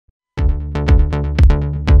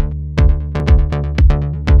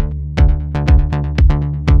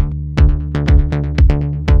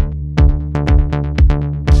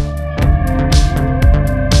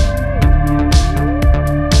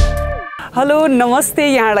Hello नमस्ते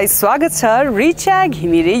यहाँलाई स्वागत छ रिचा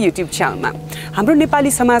घिमिरे युट्युब च्यानलमा। हाम्रो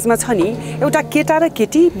नेपाली समाजमा छ नि एउटा केटा र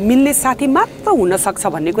केटी मिल्ने साथी मात्र हुन सक्छ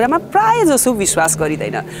भन्ने कुरामा प्राय जसो विश्वास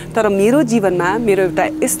गरिदैन। तर मेरो जीवनमा मेरो एउटा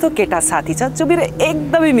यस्तो केटा साथी छ जो मेरो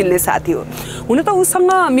एकदमै मिल्ने साथी हो। हुन त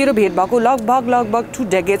उसँग मेरो भेट भएको लगभग 2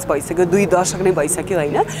 डेकेड्स भइसक्यो, 2 दशक नै भइसक्यो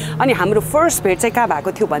हैन। अनि हाम्रो फर्स्ट भेट चाहिँ कहाँ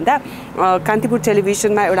भएको थियो भन्दा कान्तिपुर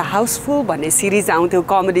टेलिभिजनमा एउटा हाउसफुल भन्ने सिरिज आउँथ्यो,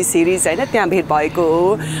 कमेडी सिरिज हैन, त्यहाँ भेट भएको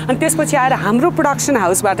हो। अनि त्यसपछि आएर हाम्रो प्रोडक्सन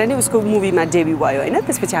हाउसबाट नै उसको मुभीमा डेब्यु भयो हैन।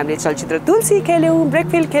 त्यसपछि हामीले चलचित्र तुलसी खेल्यौँ,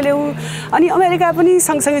 ब्रेकफिल्ड खेल्यौँ, अनि अमेरिका पनि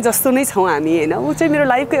सँगसँगै जस्तो नै छौँ हामी हैन। ऊ चाहिँ मेरो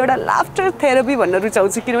लाइफको एउटा लाफ्टर थेरापी भन्न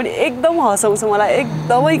रुचाउँछु, किनभने एकदम हँसाउँछ मलाई,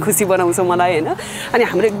 एकदमै खुसी बनाउँछ मलाई हैन। अनि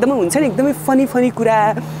हाम्रो एकदमै हुन्छ नि एकदमै फनी कुरा,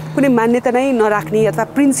 कुनै मान्यता नै नराख्ने अथवा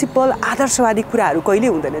प्रिन्सिपल आदर्शवादी कुराहरू कहिले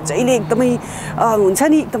हुँदैन, जहिले एकदमै हुन्छ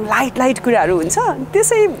नि एकदम लाइट कुराहरू हुन्छ।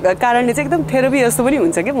 त्यसै कारणले चाहिँ एकदम थेरापी जस्तो पनि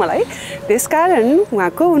हुन्छ कि मलाई। त्यसकारण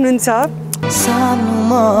उहाँको हुनुहुन्छ सानो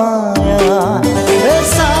माया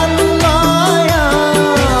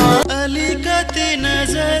अलिकति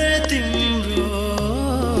नजर तिम्रो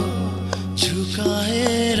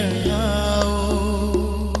झुकाएर आओ,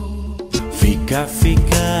 फिका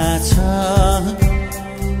छ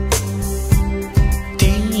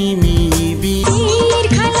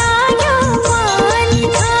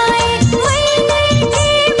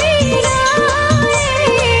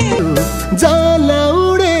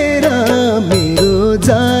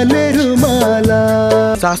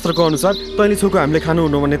शास्त्रको अनुसार तैँले छोको हामीले खानु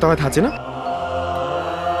हुनु भन्ने तपाईँ थाहा छैन?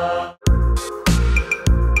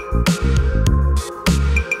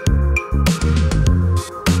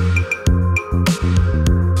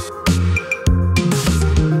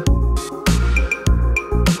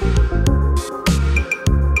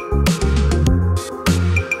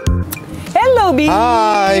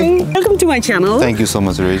 Hi. Welcome to my channel. Thank you so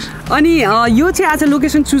much, Rish. अनि यो चाहिँ आज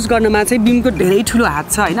लोकेसन चुज गर्नमा चाहिँ बिमको धेरै ठुलो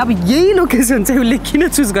हात छ हैन। अब यही लोकेसन चाहिँ उसले किन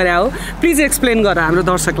चुज गरे हो, प्लिज एक्सप्लेन गर हाम्रो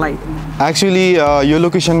दर्शकलाई। एक्चुअली यो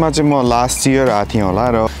लोकेसनमा चाहिँ म लास्ट इयर आएको थिएँ होला,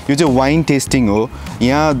 र यो चाहिँ वाइन टेस्टिङ हो।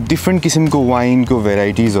 यहाँ डिफ्रेन्ट किसिमको वाइनको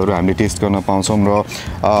भेराइटिजहरू हामीले टेस्ट गर्न पाउँछौँ, र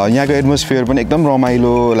यहाँको एटमोस्फियर पनि एकदम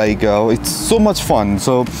रमाइलो, like it's so much fun.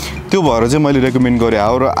 So त्यो भएर चाहिँ मैले रेकमेन्ड गरेँ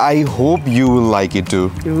हो, र I hope you will like it to.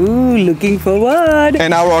 Looking forward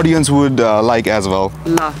and our audience would like as well.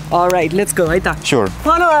 ल अलराइट, लेट्स गो है त। श्योर।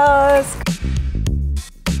 फलो अस।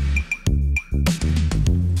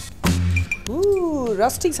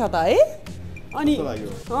 रस्टिक छ त है। अनि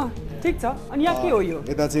ठीक छ। अनि यहाँ के हो यो?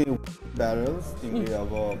 यता चाहिँ ब्यारल्स, तिमीले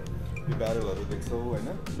अब यो ब्यारलहरू देख्छौ हैन।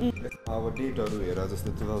 अब डेटहरू हेर, जस्तो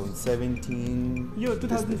 2017, यो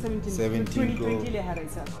 2017 को 2020 लेखा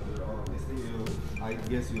रहेछ। आई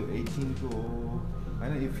गेस यो 18 को हो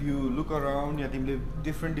हैन। इफ यु लुक अराउन्ड, यहाँ तिमीले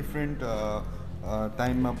डिफ्रेन्ट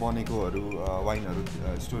टाइममा बनेकोहरू वाइनहरू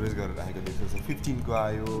स्टोरेज गरेर राखेको देख्छौ। 15 को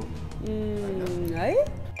आयो है।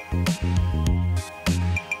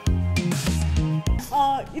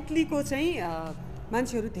 इटलीको चाहिँ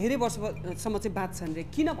मान्छेहरू धेरै वर्षसम्म चाहिँ बाँच्छन् रे।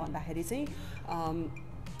 किन भन्दाखेरि चाहिँ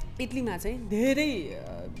इटलीमा चाहिँ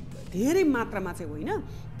धेरै मात्रामा चाहिँ होइन,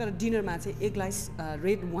 तर डिनरमा चाहिँ 1 ग्लास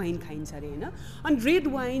रेड वाइन खाइन्छ अरे होइन। अनि रेड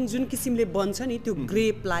वाइन जुन किसिमले बन्छ नि, त्यो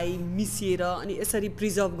ग्रेपलाई मिसिएर अनि यसरी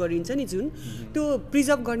प्रिजर्भ गरिन्छ नि, जुन त्यो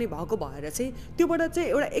प्रिजर्भ गर्ने भएको भएर चाहिँ त्योबाट चाहिँ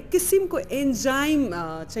एउटा एक किसिमको एन्जाइम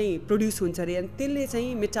चाहिँ प्रड्युस हुन्छ अरे। अनि त्यसले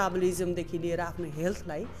चाहिँ मेटाबोलिजमदेखि लिएर आफ्नो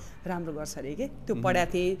हेल्थलाई राम्रो गर्छ अरे के। त्यो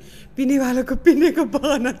पढाएको थिएँ, पिनेवालाको पिनेको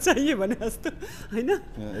बहना चाहिए भने जस्तो होइन।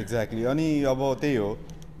 एक्ज्याक्टली। अनि अब त्यही हो,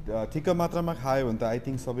 ठिक्क मात्रामा खायो भने त आई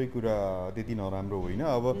थिङ्क सबै कुरा त्यति नराम्रो होइन।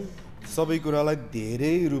 अब सबै कुरालाई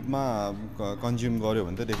धेरै रूपमा कन्ज्युम गर्यो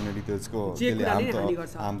भने त डेफिनेटली त्यसको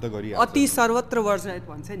हार्म त गरिहाल्छ। अति सर्वत्र वर्जित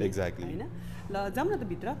भन्छ नि। एक्ज्याक्टली हैन। ल जाम न त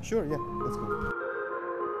भित्र। Sure, yeah let's go.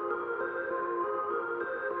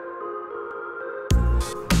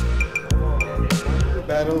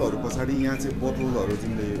 ब्यारलहरू पछाडि यहाँ चाहिँ बोतलहरू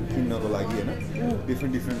तिमीले किन्नको लागि होइन,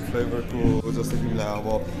 डिफ्रेन्ट फ्लेभरको, जस्तो तिमीलाई अब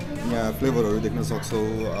यहाँ फ्लेभरहरू देख्न सक्छौ।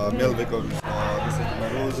 मेलबेको त्यसमा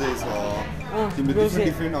रोजे छ, तिमीले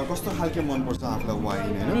डिफ्रेन्ट कस्तो खालको मनपर्छ आफूलाई वाइन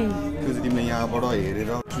होइन, त्यो चाहिँ तिमीले यहाँबाट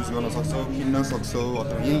हेरेर चुज गर्न सक्छौ, किन्न सक्छौ,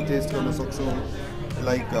 अथवा यहीँ टेस्ट गर्न सक्छौ।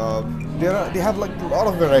 Like they have like lot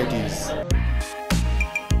of varieties.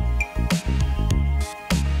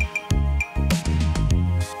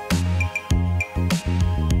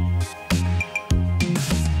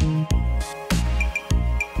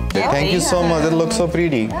 Thank you so much. It looks so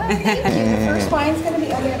pretty. First wine's going to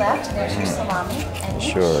be only wrapped. There's your salami and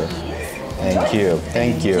sure. Thank you.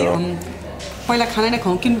 Thank you. पहिला खाना नै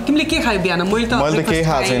खाऊ। तिमीले के खायौ बिहान? मैले त के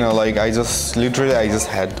खाएको छैन। Like I just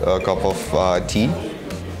had a cup of tea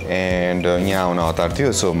and यहाँ आउन हतार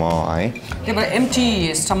थियो सो म आएँ त्यही भएर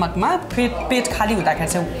एम्टी स्टमकमा पेट खाली हुँदाखेरि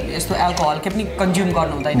चाहिँ यस्तो एल्कोहल के पनि कन्ज्युम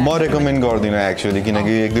गर्नु हुँदैन म रेकमेन्ड गर्दिनँ एक्चुअली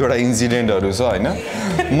किनकि एक दुईवटा इन्सिडेन्टहरू छ होइन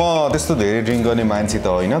म त्यस्तो धेरै ड्रिङ्क गर्ने मान्छे त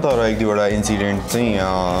होइन तर एक दुईवटा इन्सिडेन्ट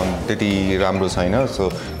चाहिँ त्यति राम्रो छैन सो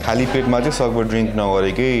खाली पेटमा चाहिँ सकभर ड्रिङ्क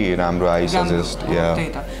नगरेकै राम्रो आई सजेस्ट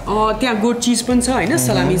त्यहाँ गोट चिज पनि छ होइन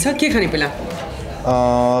सलामी छ के खाने पहिला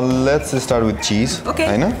लेट्स स्टार्ट विथ चिज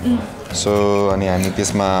होइन सो अनि हामी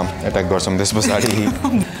त्यसमा एट्याक गर्छौँ त्यस पछाडि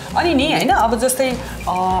अनि नि होइन अब जस्तै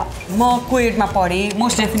म कोएडमा पढेँ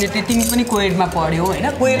मोस्ट डेफिनेटली तिमी पनि कोएडमा पढ्यौ होइन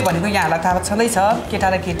कोएड भनेको यहाँलाई थाहा छँदैछ केटा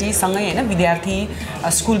र केटीसँगै होइन विद्यार्थी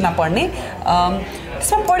स्कुलमा पढ्ने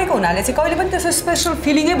त्यसमा पढेको हुनाले चाहिँ कहिले पनि त्यस्तो स्पेसल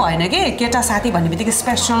फिलिङै भएन कि केटा साथी भन्ने बित्तिकै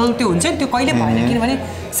स्पेसल त्यो हुन्छ नि त्यो कहिले भएन किनभने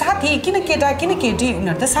साथी किन केटा किन केटी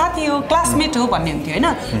उनीहरू त साथी हो क्लासमेट हो भन्ने हुन्थ्यो होइन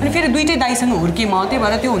अनि फेरि दुइटै दाइसँग हुर्केँ म त्यही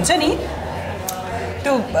भएर त्यो हुन्छ नि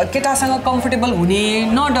त्यो केटासँग कम्फर्टेबल हुने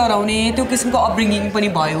नडराउने त्यो किसिमको अपब्रिङिङ पनि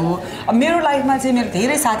भयो अब मेरो लाइफमा चाहिँ मेरो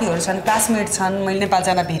धेरै साथीहरू छन् क्लासमेट छन् मैले नेपाल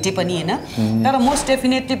जाँदा भेटेँ पनि होइन तर मोस्ट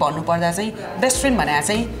डेफिनेटली भन्नुपर्दा चाहिँ बेस्ट फ्रेन्ड भनेर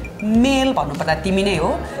चाहिँ मेल भन्नुपर्दा तिमी नै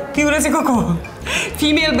हो तिम्रो चाहिँ को हो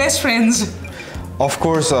फिमेल बेस्ट फ्रेन्ड्स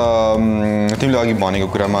अफकोर्स तिमीले अघि भनेको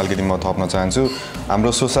कुरामा अलिकति म थप्न चाहन्छु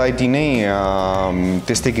हाम्रो सोसाइटी नै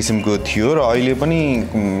त्यस्तै किसिमको थियो र अहिले पनि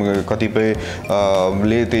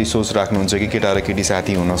कतिपयले त्यही सोच राख्नुहुन्छ कि केटा र केटी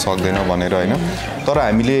साथी हुन सक्दैन भनेर होइन तर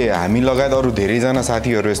हामी लगायत अरू धेरैजना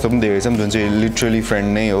साथीहरू यस्तो पनि देखेछौँ जुन चाहिँ लिटरली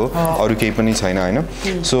फ्रेन्ड नै हो अरू केही पनि छैन होइन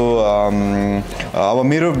सो अब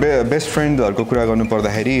मेरो बेस्ट फ्रेन्डहरूको कुरा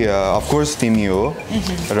गर्नुपर्दाखेरि अफकोर्स तिमी हो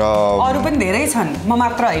र अरू पनि धेरै छन् म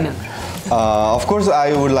मात्र होइन Of course,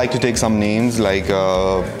 I would like to take some names like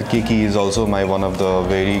Kiki is also one of the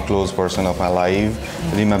very close person of my life.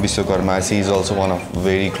 Rima Biswakarma, she is also one of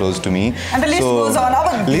very close to me. And the list goes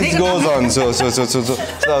on. List goes on.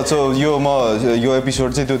 So यो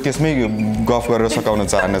episode चाहिँ त्यो त्यसमै गफ गरेर सकाउन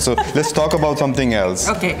चाहन्न. So let's talk about something else.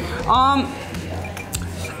 Okay.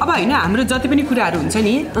 अब हैन हाम्रो जति पनि कुराहरू हुन्छ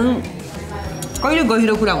नि कहिले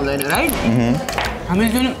गहिरो कुरा हुँदैन राइट हामीले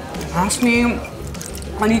जुन हाँस्ने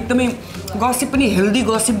अनि एकदमै गसिप पनि हेल्दी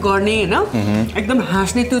गसिप गर्ने होइन एकदम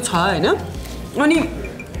हाँस्ने त्यो छ होइन अनि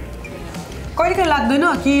कहिले लाग्दैन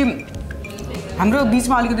कि हाम्रो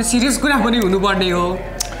बिचमा अलिकति सिरियस कुरा पनि हुनुपर्ने हो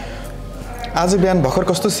आज बिहान भर्खर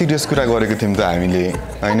कस्तो सिरियस कुरा गरेको थियौँ त हामीले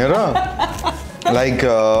होइन र लाइक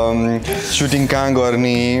सुटिङ कहाँ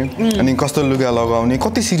गर्ने अनि कस्तो लुगा लगाउने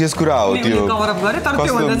कति सिरियस कुरा हो त्यो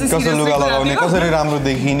कस्तो लुगा लगाउने कसरी राम्रो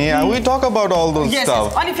देखिने we talk about all those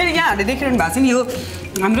stuff अनि फेरि यहाँहरूले देखिरहनु भएको छ नि यो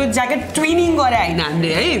हाम्रो ज्याकेट ट्रेनिङ गरे होइन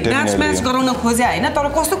हामीले है म्याच गराउन खोजे होइन तर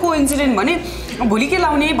कस्तो कोइन्सिडेन्ट भने भोलि के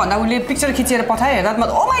लाउने भन्दा उसले पिक्चर खिचेर पठाए रातमा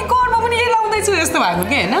ओ माई गॉड म पनि यही लाउँदैछु यस्तो भएको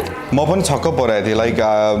के होइन म पनि छक्क परेको थिएँ लाइक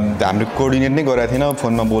हामीले कोअर्डिनेट नै गरेको थिएन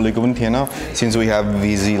फोनमा बोलेको पनि थिएन since we have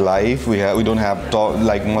busy life we don't have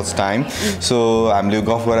like much time so हामीले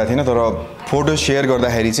गफ गरेको थिएन तर फोटो सेयर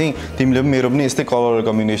गर्दाखेरि चाहिँ तिमीले पनि मेरो पनि यस्तै कलर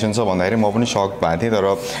कम्बिनेसन छ भन्दाखेरि म पनि सक भएको थिएँ तर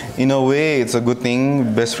in a way it's a good thing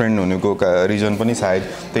best friend हुनुको रिजन पनि सायद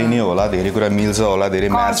त्यही नै होला धेरै कुरा मिल्छ होला धेरै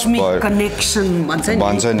म्याच कनेक्सन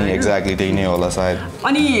भन्छ नि एक्ज्याक्टली त्यही नै होला सायद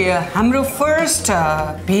अनि हाम्रो फर्स्ट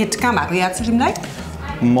भेट कहाँ भएको याद छ तिमीलाई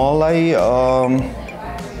मलाई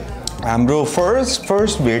हाम्रो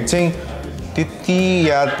फर्स्ट भेट चाहिँ त्यति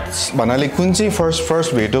याद भन्नाले कुन चाहिँ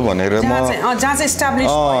फर्स्ट भेट हो भनेर म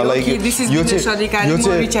यो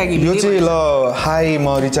चाहिँ ल हाई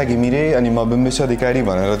म रिचा घिमिरे अनि म बिमलेश अधिकारी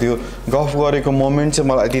भनेर त्यो गफ गरेको मोमेन्ट चाहिँ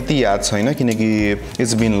मलाई त्यति याद छैन किनकि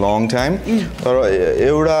इट्स बिन लङ टाइम तर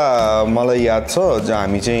एउटा मलाई याद छ जहाँ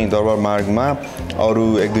हामी चाहिँ दरबार मार्गमा अरू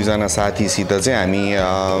एक दुईजना साथीसित चाहिँ हामी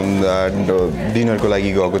डिनरको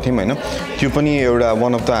लागि गएको थियौँ होइन त्यो पनि एउटा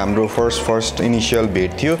वान अफ द हाम्रो फर्स्ट इनिसियल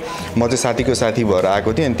भेट थियो म चाहिँ साथीको साथी भएर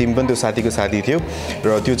आएको थिएँ अनि तिमी पनि त्यो साथीको साथी थियो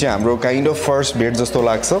र त्यो चाहिँ हाम्रो काइन्ड अफ फर्स्ट भेट जस्तो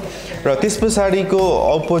लाग्छ र त्यस पछाडिको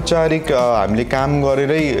औपचारिक हामीले काम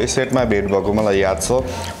गरेरै सेटमा भेट भएको मलाई याद छ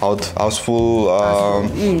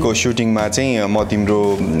हाउसफुल को सुटिङमा चाहिँ म तिम्रो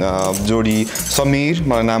जोडी समीर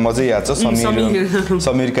मलाई नाम अझै याद छ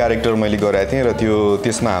समीर क्यारेक्टर मैले गराएको थिएँ र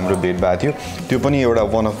त्यसमा हाम्रो भेट भएको थियो त्यो पनि एउटा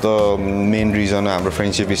one of the main reason हाम्रो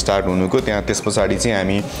फ्रेन्डसिप स्टार्ट हुनुको त्यहाँ त्यस पछाडि चाहिँ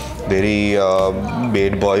हामी धेरै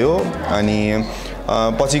भेट भयो अनि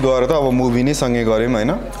पछि गएर त अब मुभी नै सँगै गऱ्यौँ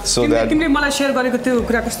होइन सो द्याट तिमीले मलाई सेयर गरेको त्यो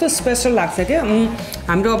कुरा कस्तो स्पेसल लाग्छ क्या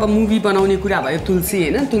हाम्रो अब मुभी बनाउने कुरा भयो तुलसी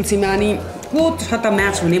होइन तुलसीमा अनि को छ त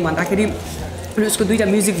म्याच हुने भन्दाखेरि उसको दुईवटा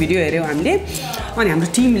म्युजिक भिडियो हेऱ्यौँ हामीले अनि हाम्रो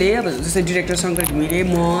टिमले अब जस्तै डिरेक्टर शङ्कर घिमिरे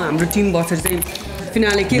म हाम्रो टिम बसेर चाहिँ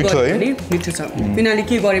फिनाले के गर्यो भने मिठो छ फिनाले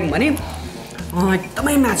के गऱ्यौँ भने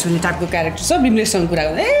एकदमै म्याच हुने टाइपको क्यारेक्टर छ बिमलेशसँग कुरा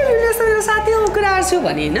गर्दा बिमलेश मेरो साथी हो कुरा गर्छु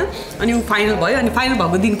भने होइन अनि ऊ फाइनल भयो अनि फाइनल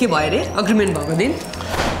भएको दिन के भयो अरे अग्रिमेन्ट भएको दिन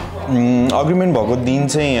अग्रिमेन्ट भएको दिन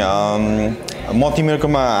चाहिँ म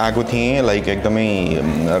तिमीहरूकोमा आएको थिएँ लाइक एकदमै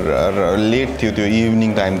लेट थियो त्यो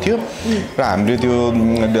इभिनिङ टाइम थियो र हामीले त्यो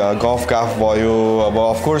गफ भयो अब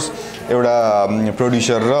अफकोर्स एउटा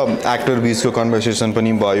प्रोड्युसर र एक्टर बिचको कन्भर्सेसन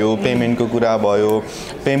पनि भयो पेमेन्टको कुरा भयो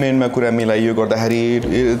पेमेन्टमा कुरा मिलाइयो गर्दाखेरि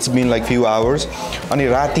it's been like few hours अनि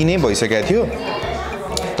राति नै भइसकेको थियो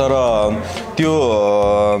तर त्यो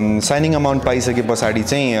साइनिङ अमाउन्ट पाइसके पछाडि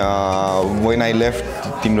चाहिँ वेन आई लेफ्ट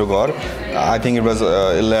तिम्रो घर I think it was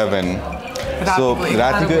 11 so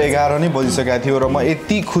रातिको 11 नै बजिसकेको थियो र म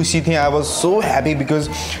यति खुसी थिएँ I was so happy because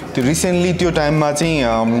त्यो रिसेन्टली त्यो टाइममा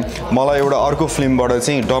चाहिँ मलाई एउटा अर्को फिल्मबाट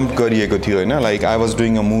चाहिँ डम्प गरिएको थियो होइन like I was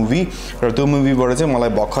doing a movie र त्यो मुभीबाट चाहिँ मलाई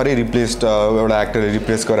भर्खरै रिप्लेस्ड एउटा एक्टरले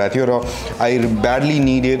रिप्लेस गराएको थियो र I badly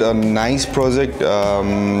needed a nice project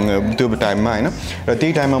त्यो टाइममा होइन र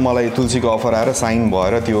त्यही टाइममा मलाई तुलसीको अफर आएर साइन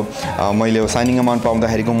भएर त्यो मैले साइनिङ अमाउन्ट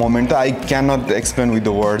पाउँदाखेरिको मोमेन्ट त I can not explain with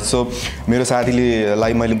the word so मेरो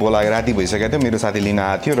साथीलाई मैले बोलाएको राति भइसकेको थियो मेरो साथी लिन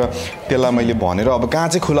आएको थियो र त्यसलाई मैले भनेर अब कहाँ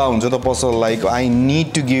चाहिँ खुला हुन्छ त पसल like I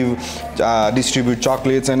need to give distribute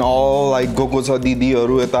chocolates and all like गएको छ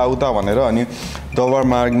दिदीहरू यताउता भनेर अनि दरबार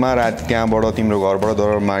मार्गमा राति त्यहाँबाट तिम्रो घरबाट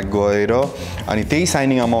दरबार मार्ग गएर अनि त्यही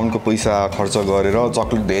साइनिङ अमाउन्टको पैसा खर्च गरेर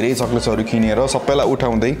धेरै चक्लेट्सहरू किनेर सबैलाई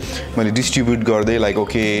उठाउँदै मैले डिस्ट्रिब्युट गर्दै like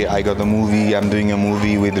okay I got the movie I am doing a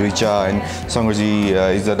movie with Richa and सङ्गरजी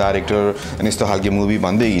is the director अनि यस्तो खालको मुभी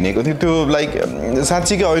भन्दै हिँडेको थियो त्यो लाइक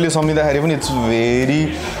साँच्चीकै अहिले सम्झिँदाखेरि पनि इट्स भेरी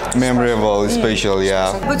मेमोरेबल स्पेसल या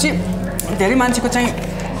धेरै मान्छेको चाहिँ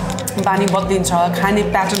बानी बदलिन्छ खाने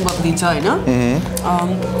प्याटर्न बदलिन्छ होइन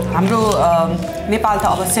हाम्रो नेपाल त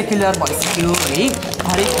अब सेक्युलर भइसक्यो है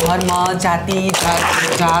हरेक धर्म जाति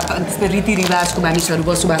जात अनि त्यसमा रीतिरिवाजको मानिसहरू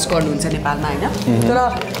बसोबास गर्नुहुन्छ नेपालमा होइन तर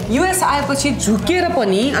युएस आएपछि झुकेर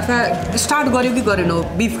पनि अथवा स्टार्ट गर्यो कि गरेन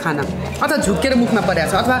बिफ खान अथवा झुकेर मुखमा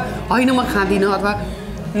परेको छ अथवा होइन म खाँदिनँ अथवा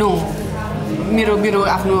नो मेरो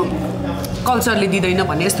आफ्नो कल्चरले दिँदैन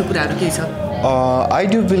भन्ने यस्तो कुराहरू केही छ I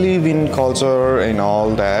do believe in culture and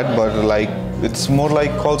all that, but like it's more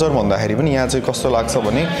like culture भन्दाखेरि पनि यहाँ चाहिँ कस्तो लाग्छ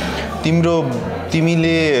भने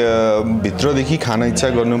तिमीले भित्रदेखि खान इच्छा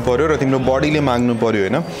गर्नु पर्यो र तिम्रो बडीले माग्नु पर्यो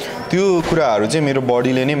होइन त्यो कुराहरू चाहिँ मेरो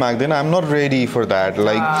बडीले नै माग्दैन आइ am not ready for that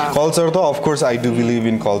like culture त of course I do believe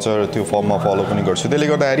in culture त्यो फर्ममा फलो पनि गर्छु त्यसले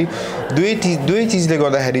गर्दाखेरि दुवै चिजले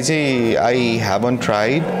गर्दाखेरि चाहिँ आई ह्याभन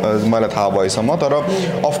ट्राइड मलाई थाहा भएसम्म तर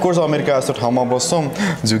अफकोर्स अमेरिका जस्तो ठाउँमा बस्छौँ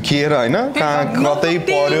झुकिएर होइन कहाँ कतै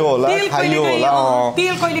पर्यो होला खाइयो होला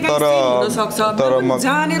तर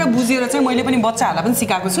जानेर बुझेर चाहिँ मैले पनि बच्चाहरूलाई पनि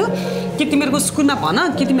सिकाएको छु कि तिमीहरूको स्कुलमा भन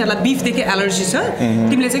कि तिमीहरूलाई बिफदेखि एलर्जी छ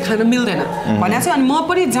तिमीले चाहिँ खान मिल्दैन भनेको छ अनि म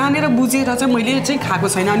पनि जानेर बुझेर चाहिँ मैले चाहिँ खाएको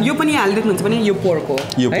छैन अनि यो पनि हालिदिनुहुन्छ भने यो पोर्क हो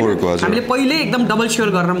हामीले पहिले एकदम डबल स्योर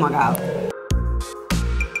गरेर मगायो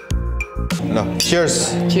ल चियर्स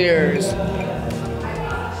चियर्स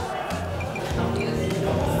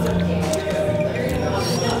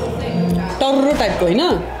टर्रो टाइपको होइन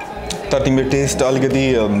तर तिम्रो टेस्ट अलिकति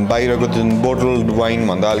बाहिरको जुन बोटल वाइन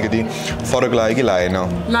भन्दा अलिकति फरक लाग्यो कि लागेन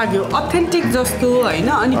लाग्यो अथेन्टिक जस्तो होइन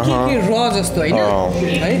अनि के र जस्तो होइन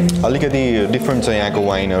है अलिकति डिफरेन्ट छ यहाँको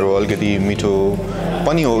वाइनहरू अलिकति मिठो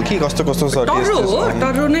पनि हो कि कस्तो कस्तो छ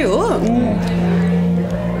टर्रो नै हो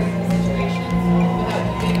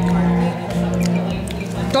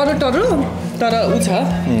टर्रो तर उ छ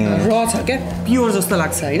र छ क्या प्योर जस्तो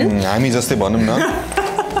लाग्छ होइन हामी जस्तै भनौँ न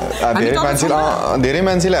धेरै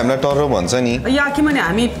मान्छेले हामीलाई टर्रो भन्छ नि या किनभने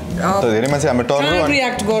हामी धेरै मान्छे हाम्रो टर्रो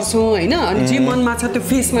रियाक्ट गर्छौँ होइन अनि जे मनमा छ त्यो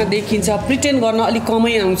फेसमा देखिन्छ प्रिटेन्ड गर्न अलिक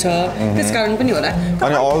कमै आउँछ त्यसकारण पनि होला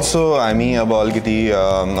अनि अल्सो हामी अब अलिकति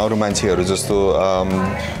अरू मान्छेहरू जस्तो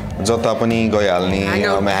जता पनि गइहाल्ने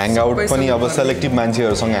ह्याङआउट पनि अब सेलेक्टिभ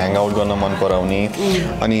मान्छेहरूसँग ह्याङआउट गर्न मन पराउने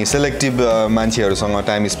अनि सेलेक्टिभ मान्छेहरूसँग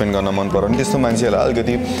टाइम स्पेन्ड गर्न मन पराउने त्यस्तो मान्छेहरूलाई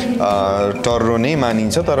अलिकति टर्रो नै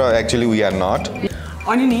मानिन्छ तर एक्चुअली वी आर नट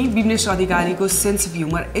अनि नि बिमलेश अधिकारीको सेन्स अफ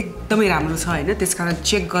ह्युमर एकदमै राम्रो छ होइन त्यसकारण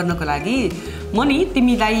चेक गर्नको लागि म नि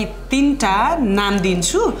तिमीलाई 3टा नाम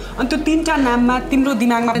दिन्छु अनि त्यो 3टा नाममा तिम्रो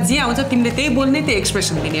दिमागमा जे आउँछ तिमीले त्यही बोल्ने त्यही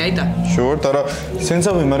एक्सप्रेसन दिने है त स्योर तर सेन्स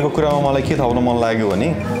अफ ह्युमरको कुरामा मलाई के थाहा हुन मन लाग्यो भने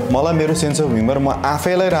मलाई मेरो सेन्स अफ ह्युमर म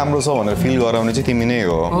आफैलाई राम्रो छ भनेर फिल गराउने चाहिँ तिमी नै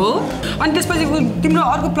हो अनि त्यसपछि तिम्रो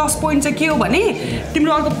अर्को प्लस पोइन्ट चाहिँ के हो भने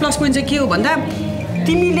तिम्रो अर्को प्लस पोइन्ट चाहिँ के हो भन्दा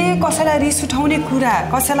तिमीले कसैलाई रिस उठाउने कुरा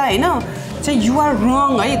कसैलाई होइन चाहिँ यु आर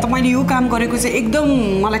रङ है तपाईँले यो काम गरेको चाहिँ एकदम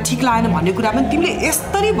मलाई ठिक लागेन भन्ने कुरा पनि तिमीले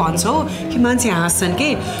यस्तरी भन्छौ कि मान्छे हाँस्छन् कि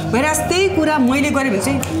भइरहेछ त्यही कुरा मैले गरेँ भने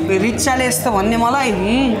चाहिँ रिचाले यस्तो भन्ने मलाई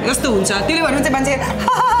यस्तो हुन्छ त्यसले भन्नु चाहिँ मान्छे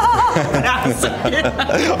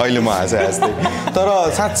अहिले म हाँस्दै तर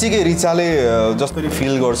साँच्चीकै रिचाले जसरी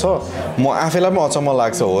फिल गर्छ म आफैलाई पनि अचम्म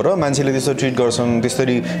लाग्छ हो र मान्छेले त्यस्तो ट्रिट गर्छन्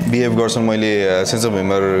त्यसरी बिहेभ गर्छन् मैले सेन्स अफ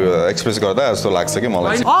ह्युमर एक्सप्रेस गर्दा जस्तो लाग्छ कि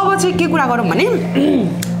मलाई अब चाहिँ के कुरा गरौँ भने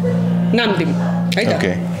नाम दिउँ है त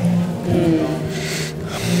ओके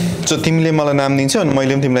सो तिमीले मलाई नाम दिन्छौ अनि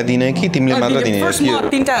मैले पनि तिमीलाई दिने कि तिमीले मात्र दिने फर्स्ट म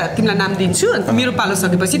तिनवटा तिमीलाई नाम दिन्छु अनि मेरो पालो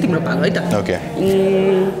सकेपछि तिम्रो पालो है त ओके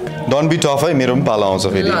डोन्ट बी टफ है मेरो पनि पालो आउँछ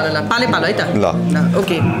फेरि ल पालो है त ल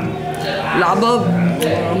ओके ल अब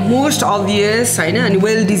मोस्ट अब्भियस होइन अनि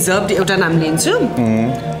वेल डिजर्भड एउटा नाम लिन्छु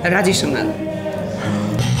राजेश हमाल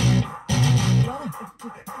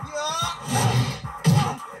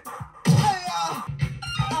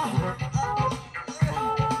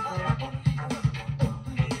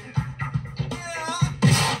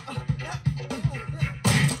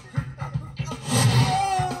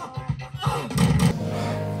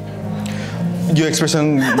यो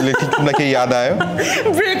एक्सप्रेसनले तिमीलाई के याद आयो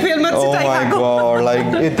brake फेलमा Oh my god, like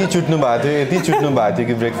यति चुट्नु भएको थियो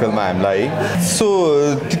कि ब्रेक फेलमा हामीलाई सो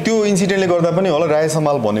त्यो इन्सिडेन्टले गर्दा पनि होला राय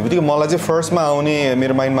समाल भन्ने बित्तिकै मलाई चाहिँ फर्स्टमा आउने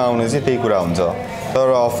मेरो माइन्डमा आउने चाहिँ त्यही कुरा हुन्छ तर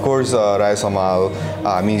अफकोर्स राय समाल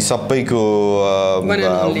हामी सबैको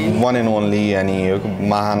वान एन्ड ओन्ली अनि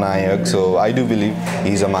महानायक so I do believe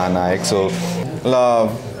he is a महानायक सो ल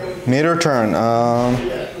मेरो टर्न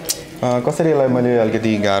कसरी यसलाई मैले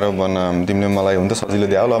अलिकति गाह्रो भन्न तिमीले मलाई हुन्छ सजिलो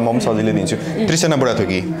दियो ल म पनि सजिलो दिन्छु त्रिशना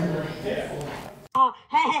बुढाथोकी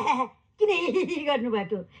किन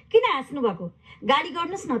गर्नुभएको किन हाँस्नु भएको गाली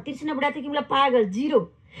गर्नुहोस् न त्रिशना बुढाथोकीलाई पागल जिरो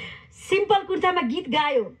सिम्पल कुर्तामा गीत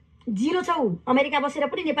गायो जिरो छौ अमेरिका बसेर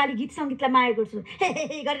पनि नेपाली गीत सङ्गीतलाई माया गर्छु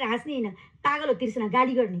गरेर हाँस्ने होइन पागल हो त्रिशना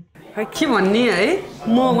गाली गर्ने के भन्ने है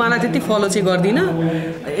म उहाँलाई त्यति फलो चाहिँ गर्दिनँ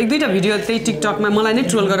एक दुईवटा भिडियो त्यही टिकटकमा मलाई नै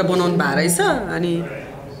ट्रोल गरेर बनाउनु भएको रहेछ अनि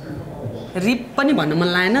रिप पनि भन्न मन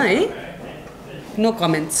लागेन है नो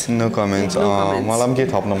कमेन्ट्स मलाई पनि केही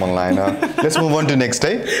थप्न मन लागेन let's move on to next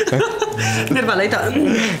है मेरो भाइ त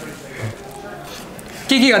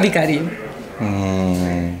के अधिकारी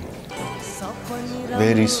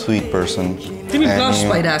भेरी स्वीट पर्सन तिमी ब्लश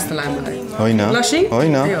भइरहेको जस्तो लाग्यो मलाई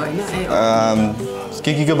होइन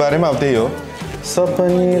के बारेमा अब त्यही हो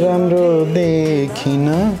सपनी राम्रो देखिन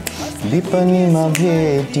विपनीमा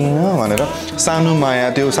भेटिन भनेर सानो माया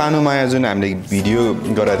जुन हामीले भिडियो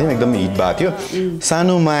गरेको थियौँ एकदम हिट भएको थियो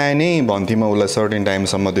सानो माया नै भन्थ्यौँ म उसलाई सर्टेन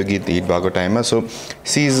टाइमसम्म त्यो गीत हिट भएको टाइममा so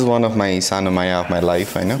C is one of my सानो माया अफ माई लाइफ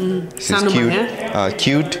होइन C is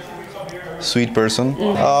cute sweet person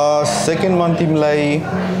second one तिमीलाई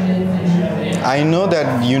I know that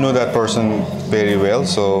you know that person very well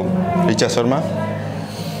so Richa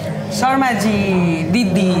Sharmaji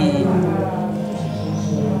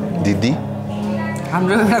दिदी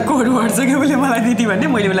हाम्रो एउटा कोड वर्ड छ कि उसले मलाई दिदी भन्ने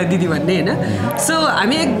मैले उसलाई दिदी भन्ने होइन सो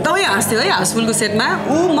हामी एकदमै हाँस्थ्यौँ है हाउसफुलको सेटमा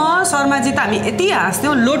ऊ म शर्माजी त हामी यति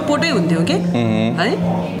हाँस्थ्यौँ लोटपोटै हुन्थ्यौँ कि है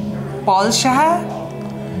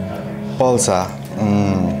पल्सा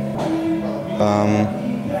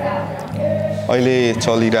अहिले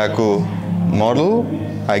चलिरहेको model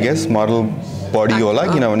I guess model body होला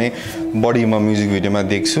किनभने बडी म म्युजिक भिडियोमा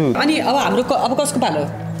देख्छु अनि अब हाम्रो अब कसको पालो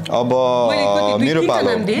अब मेरो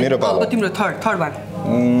पालो तिम्रो third one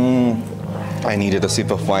I needed a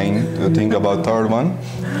sip of wine to think about third one.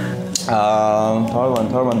 Third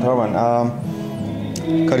one.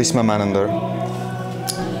 Karisma Manandar.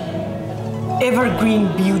 Evergreen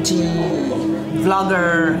beauty,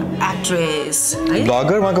 vlogger, actress.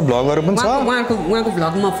 Vlogger? उहाँको ब्लगहरू पनि छ? उहाँको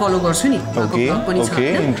भ्लग म फलो गर्छु नि.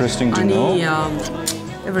 Okay, interesting to know.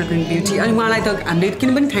 Evergreen beauty अनि उहाँलाई त हामीले किन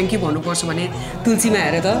पनि थ्याङ्क यू भन्नुपर्छ भने तुलसीमा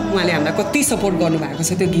हेरेर त उहाँले हामीलाई कति सपोर्ट गर्नुभएको छ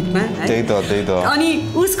त्यो गीतमा त्यही त अनि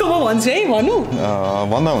उसको म भन्छु है भन्नु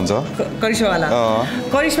भन्दा हुन्छ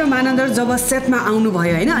करिश्मा मानन्दर जब सेटमा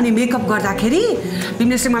आउनुभयो होइन अनि मेकअप गर्दाखेरि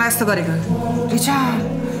बिमलेशले मलाई यस्तो गरेको रिचा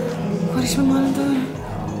करिश्मा मानन्दर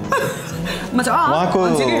उहाँको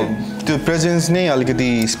त्यो प्रेजेन्स नै अलिकति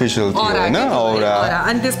स्पेसल थियो होइन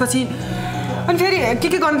अनि त्यसपछि अनि फेरि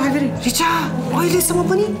के गर्नु थाल्यो फेरि रिचा अहिलेसम्म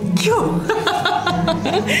पनि के हो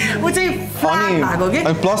ऊ चाहिँ भएको के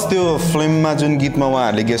अनि प्लस त्यो फिल्ममा जुन गीतमा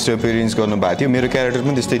उहाँहरूले गेस्ट एपियरेन्स गर्नुभएको थियो मेरो क्यारेक्टर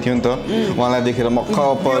पनि त्यस्तै थियो नि त उहाँलाई देखेर मक्ख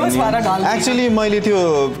पर्ने एक्चुअली मैले त्यो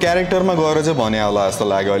क्यारेक्टरमा गएर चाहिँ भने होला जस्तो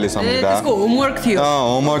लाग्यो अहिले सम्झिँदा होमवर्क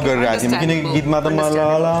गरिरहेको थिएँ किनकि गीतमा त म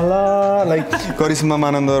लाइक करिश्मा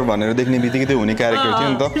मानन्दर भनेर देख्ने बित्तिकै त्यो हुने क्यारेक्टर थियो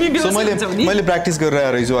नि त सो मैले प्र्याक्टिस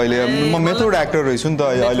गरिरहेको रहेछु अहिले म मेथड एक्टर रहेछु नि त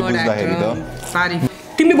अहिले बुझ्दाखेरि त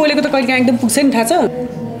तिमीले बोलेको त कहिले एकदम पुग्छ नि थाहा छ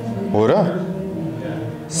हो र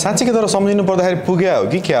साँच्चै तर सम्झिनु पर्दाखेरि पुग्या हो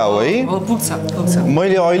कि क्या हो है पुग्छ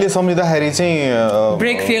मैले अहिले सम्झिँदाखेरि चाहिँ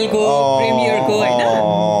ब्रेक फेलको प्रिमियरको हैन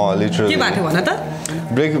लिटरली के भएको थियो भन त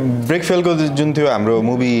ब्रेक फेलको जुन थियो हाम्रो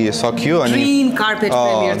मुभी सकियो अनि ग्रीन कार्पेट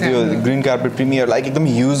प्रिमियर थियो ग्रीन कार्पेट प्रिमियर लाइक एकदम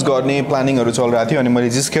युज गर्ने प्लानिङहरू चलिरहेको थियो अनि मैले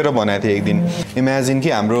जिस्केर भनेको थिएँ एक दिन इमेजिन कि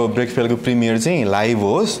हाम्रो ब्रेक फेलको प्रिमियर चाहिँ लाइभ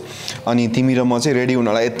होस् अनि तिमी र म चाहिँ रेडी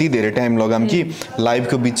हुनलाई यति धेरै टाइम लगाम कि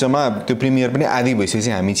लाइभको बिचमा त्यो प्रिमियर पनि आधी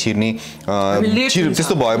भइसकेपछि हामी छिर्ने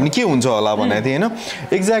त्यस्तो भयो भने के हुन्छ होला भनेको थिएँ होइन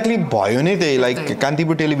एक्ज्याक्टली भयो नै त्यही लाइक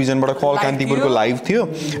कान्तिपुर टेलिभिजनबाट कल कान्तिपुरको लाइभ थियो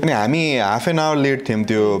अनि हामी हाफ एन आवर लेट थियौँ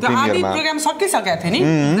त्यो प्रिमियरमा प्रोग्राम सकिसकेको थियो नि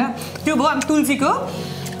त्यो भयो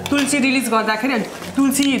तुलसी रिलिज गर्दाखेरि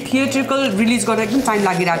तुलसी थिएट्रिकल रिलिज गर्दा एकदम टाइम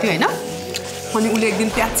लागिरहेको थियो होइन अनि उसले एक दिन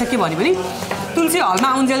प्याच के भन्यो भने तुलसी हलमा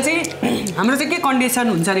आउन्जेल चाहिँ हाम्रो चाहिँ के कन्डिसन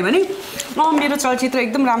हुन्छ अरे भने मेरो चलचित्र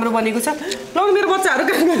एकदम राम्रो बनेको छ ल मेरो बच्चाहरू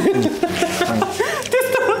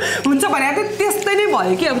त्यस्तो हुन्छ भने त्यस्तै नै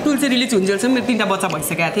भयो कि अब तुलसी रिलिज हुन्जेलसम्म मेरो 3टा बच्चा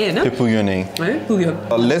भइसकेको थियो होइन त्यो पुग्यो नै पुग्यो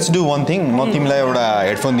लेट्स डु वान थिङ म तिमीलाई एउटा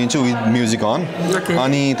हेडफोन दिन्छु विथ म्युजिक अन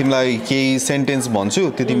अनि तिमीलाई केही सेन्टेन्स भन्छु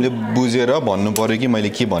त्यो तिमीले बुझेर भन्नु पर्यो कि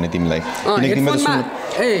मैले के भने तिमीलाई किनकि तिमीले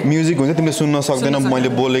म्युजिक हुन्छ तिमीले सुन्न सक्दैन मैले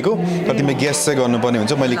बोलेको तर तिमीले गेस चाहिँ गर्नुपर्ने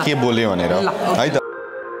हुन्छ मैले के बोलेँ भनेर है त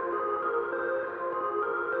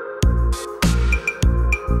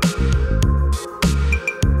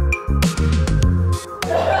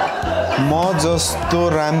म जस्तो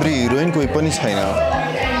राम्री हिरोइन कोही पनि छैन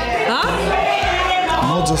म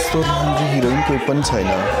जस्तो राम्री हिरोइन कोही पनि छैन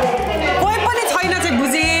चाहिँ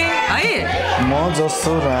बुझे है म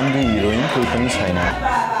जस्तो राम्री हिरोइन कोही पनि छैन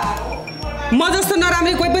म जस्तो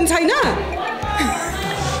नराम्री कोही पनि छैन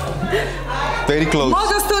भेरी क्लोज म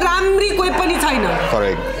जस्तो राम्री कोही पनि छैन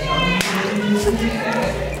करेक्ट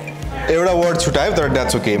एउटा वर्ड छुटायो तर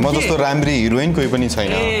द्याट्स ओके म जस्तो राम्री हिरोइन कोही पनि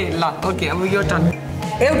छैन ए ल ओके अब यो टर्न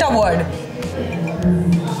एउटा word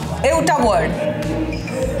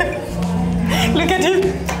look at him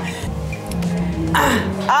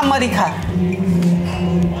America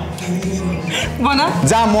भन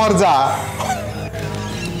जा मर जा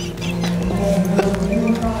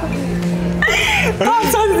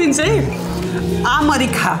अप्सन दिन्छ है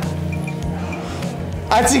अमेरिका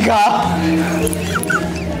आचिका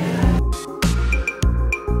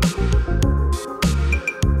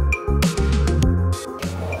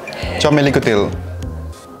चमेलीको तेल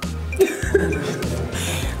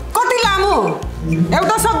कति लामो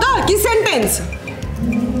एउटा शब्द कि सेन्टेन्स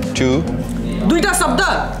 2 दुईटा शब्द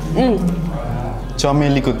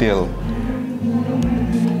चमेलीको तेल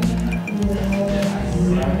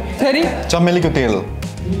फेरि चमेलीको तेल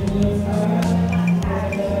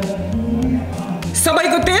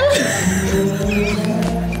सबैको तेल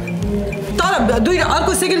तर दुईटा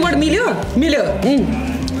अर्को सेकेन्ड वर्ड मिल्यो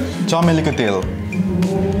चमेलीको तेल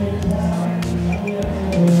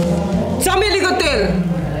चमेलीको तेल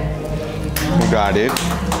Got it.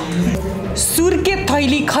 सुर्के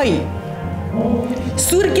थैली खै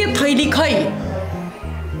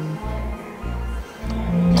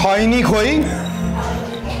खैनी खोइ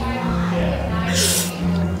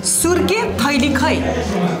सुर्के थैली खै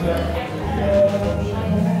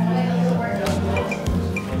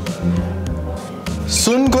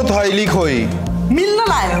सुनको थैली खोइ मिल्न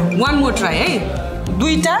लाग्यो वान मोर ट्राई है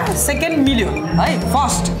दुईटा सेकेन्ड मिल्यो है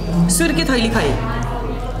फर्स्ट सुर्के थैली खै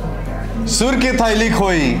सुर्के थैली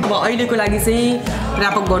खोइ अब अहिलेको लागि चाहिँ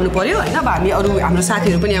ऱ्यापअप गर्नु पर्यो होइन अब हामी अरू हाम्रो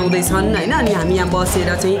साथीहरू पनि आउँदैछन् होइन अनि हामी यहाँ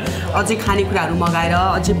बसेर चाहिँ अझै खानेकुराहरू मगाएर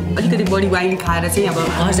अझै अलिकति बढी वाइन खाएर चाहिँ अब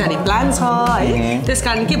घर जाने प्लान छ है त्यस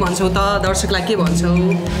कारण के भन्छौ त दर्शकलाई के भन्छौ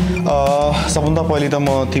सबभन्दा पहिले त म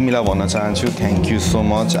तिमीलाई भन्न चाहन्छु थ्याङ्क यू सो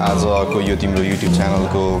मच आजको यो तिम्रो युट्युब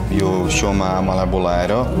च्यानलको यो सोमा मलाई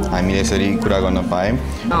बोलाएर हामीले यसरी कुरा गर्न पायौँ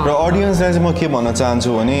र अडियन्सलाई चाहिँ म के भन्न चाहन्छु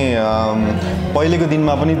भने पहिलेको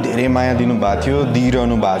दिनमा पनि धेरै माया दिनुभएको थियो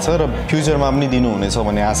दिइरहनु भएको छ र फ्युचरमा पनि दिनुहुनेछ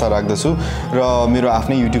भन्ने आशा राख्दछु र मेरो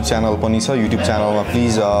आफ्नै युट्युब च्यानल पनि छ युट्युब च्यानलमा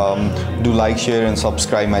please do like share and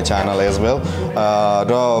subscribe my channel as well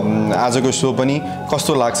र आजको सो पनि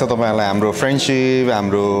कस्तो लाग्छ तपाईँहरूलाई हाम्रो फ्रेन्डसिप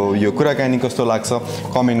हाम्रो यो कुराकानी कस्तो लाग्छ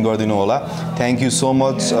कमेन्ट गरिदिनु होला thank you so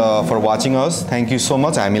much for watching us thank you so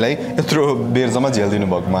much हामीलाई यत्रो बेरसम्म झेलिदिनु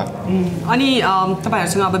भएकोमा अनि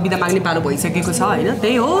तपाईँहरूसँग अब बिदा माग्ने पालो भइसकेको छ होइन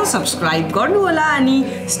त्यही हो सब्सक्राइब गर्नु होला अनि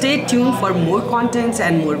stay tune for more contents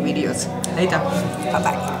and more videos है त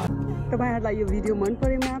तपाईँहरूलाई यो भिडियो मन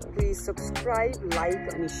परेमा प्लिज सब्सक्राइब लाइक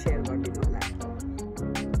अनि सेयर गरिदिनु होला